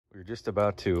We're just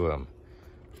about to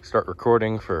start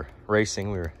recording for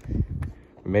racing. We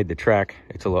made the track.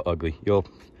 It's a little ugly. You'll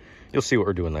see what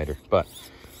we're doing later. But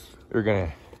we're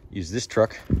gonna use this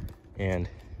truck and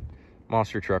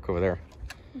monster truck over there.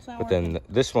 But then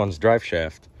this one's drive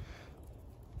shaft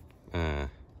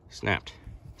snapped.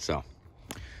 So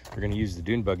we're gonna use the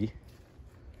dune buggy,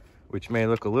 which may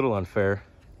look a little unfair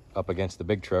up against the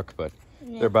big truck, but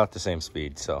they're about the same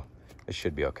speed, so it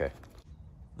should be okay.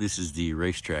 This is the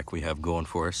racetrack we have going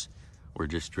for us. We're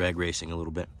just drag racing a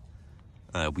little bit.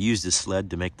 We used this sled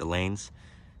to make the lanes,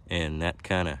 and that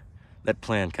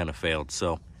plan kind of failed.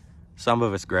 So some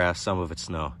of it's grass, some of it's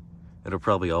snow. It'll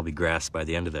probably all be grass by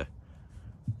the end of the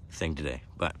thing today,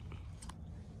 but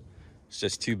it's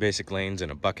just two basic lanes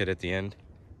and a bucket at the end.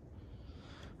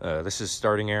 This is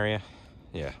starting area.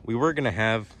 Yeah, we were gonna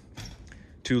have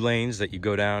 2 lanes that you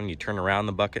go down, you turn around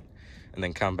the bucket and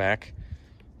then come back,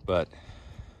 but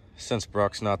since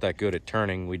Brock's not that good at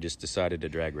turning, we just decided to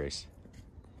drag race.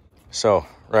 So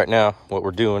right now what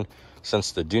we're doing,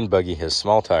 since the dune buggy has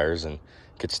small tires and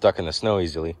gets stuck in the snow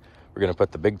easily, we're gonna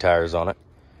put the big tires on it.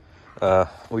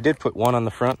 We did put one on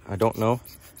the front. I don't know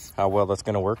how well that's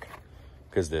gonna work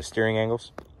because the steering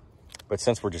angles, but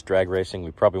since we're just drag racing,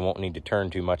 we probably won't need to turn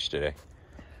too much today.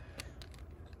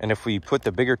 And if we put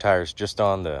the bigger tires just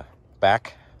on the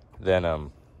back, then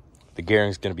the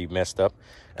gearing's going to be messed up,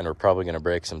 and we're probably going to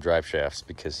break some drive shafts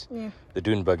because the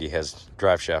dune buggy has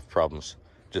drive shaft problems,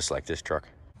 just like this truck.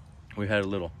 We had a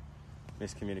little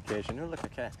miscommunication. Oh, look, a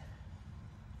cat.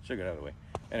 Should get out of the way.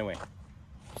 Anyway,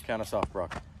 just count us off,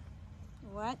 Brock.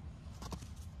 What?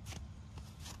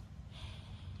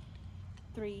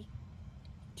 3,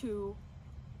 2,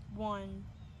 1,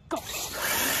 go!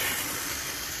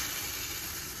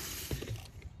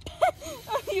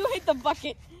 You hit the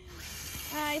bucket.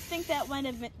 I think that might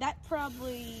have been, that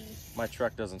probably... My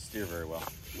truck doesn't steer very well.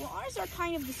 Well, ours are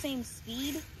kind of the same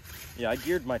speed. Yeah, I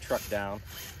geared my truck down,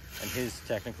 and his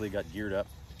technically got geared up.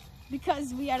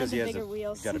 Because we had the bigger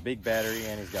wheels. He's got a big battery,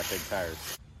 and he's got big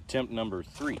tires. Attempt number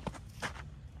 3.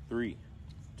 3,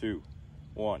 2,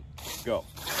 1, go.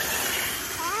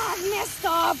 Ah, I messed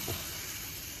up!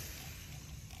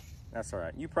 That's all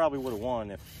right. You probably would have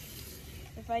won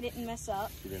if I didn't mess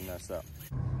up. You didn't mess up.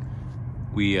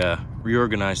 We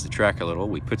reorganized the track a little.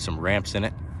 We put some ramps in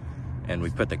it, and we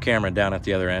put the camera down at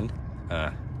the other end.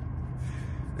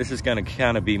 This is going to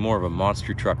kind of be more of a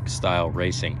monster truck style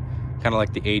racing, kind of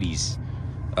like the 80s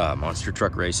monster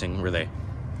truck racing, where they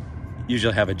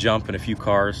usually have a jump and a few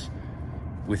cars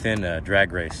within a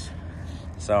drag race.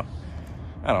 So,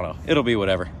 I don't know. It'll be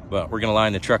whatever, but we're going to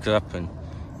line the trucks up and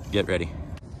get ready.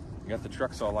 We got the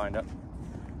trucks all lined up.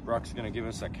 Brock's going to give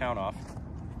us a count off.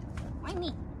 Why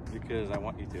me? Because I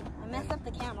want you to. I messed up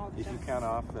the count all the time. If you count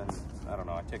off, then I don't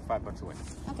know, I take $5 away.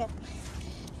 Okay.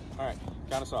 All right,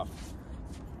 count us off.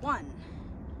 1,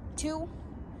 2,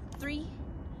 3,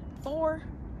 4,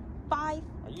 5.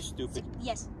 Are you stupid? 6,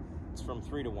 yes. It's from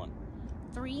 3 to 1.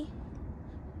 3,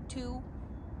 2,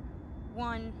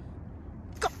 1,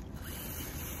 go!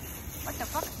 What the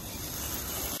fuck?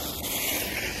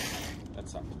 That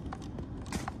sucked.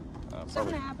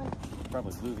 Something happened.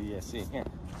 Probably blew the ESC. Here.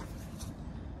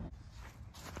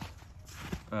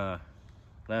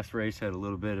 Last race had a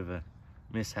little bit of a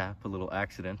mishap, a little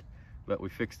accident, but we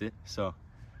fixed it. So,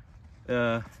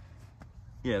 yeah,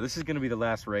 this is going to be the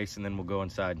last race, and then we'll go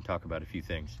inside and talk about a few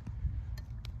things.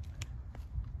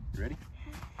 You ready?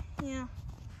 Yeah.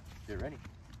 Get ready.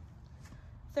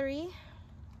 3,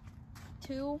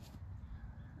 2,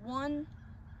 1,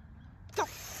 go!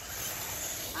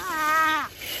 Ah!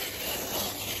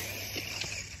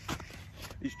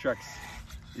 These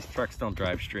trucks don't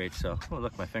drive straight, so, oh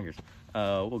look, my fingers.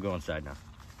 We'll go inside now.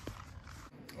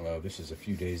 This is a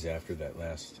few days after that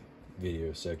last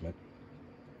video segment.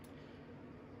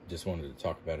 Just wanted to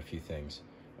talk about a few things.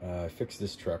 I fixed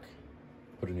this truck,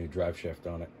 put a new drive shaft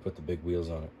on it, put the big wheels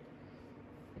on it.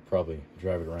 I'll probably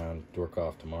drive it around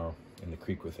Dorkoff tomorrow in the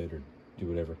creek with it, or do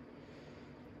whatever.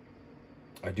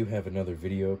 I do have another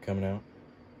video coming out.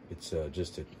 It's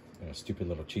just a stupid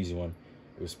little cheesy one.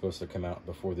 It was supposed to come out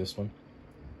before this one,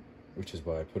 which is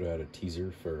why I put out a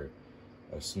teaser for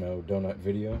a snow donut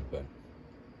video, but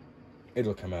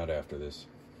it'll come out after this.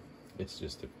 It's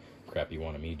just a crappy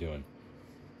one of me doing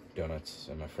donuts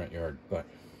in my front yard, but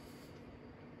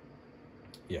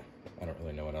yeah, I don't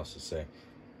really know what else to say.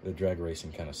 The drag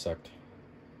racing kind of sucked.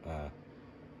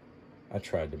 I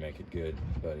tried to make it good,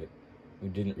 but we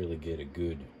didn't really get a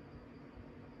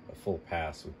full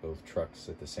pass with both trucks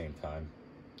at the same time.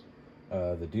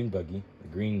 The dune buggy, the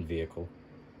green vehicle,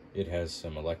 it has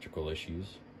some electrical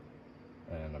issues,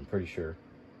 and I'm pretty sure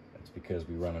It's because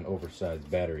we run an oversized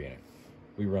battery in it.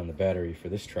 We run the battery for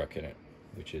this truck in it,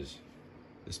 which is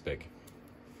this big.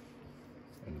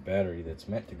 And the battery that's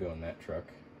meant to go in that truck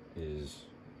is,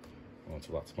 well, it's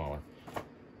a lot smaller.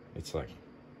 It's like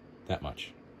that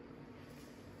much.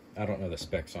 I don't know the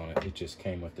specs on it. It just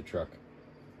came with the truck.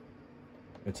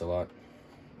 It's a lot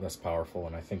less powerful,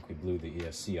 and I think we blew the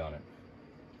ESC on it.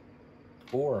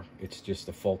 Or it's just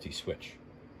a faulty switch.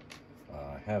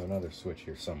 I have another switch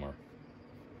here somewhere,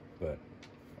 but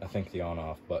I think the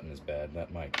on-off button is bad.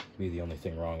 That might be the only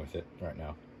thing wrong with it right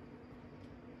now.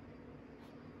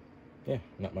 Yeah,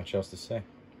 not much else to say.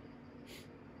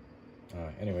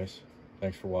 Anyways,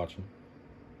 thanks for watching.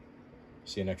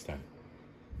 See you next time.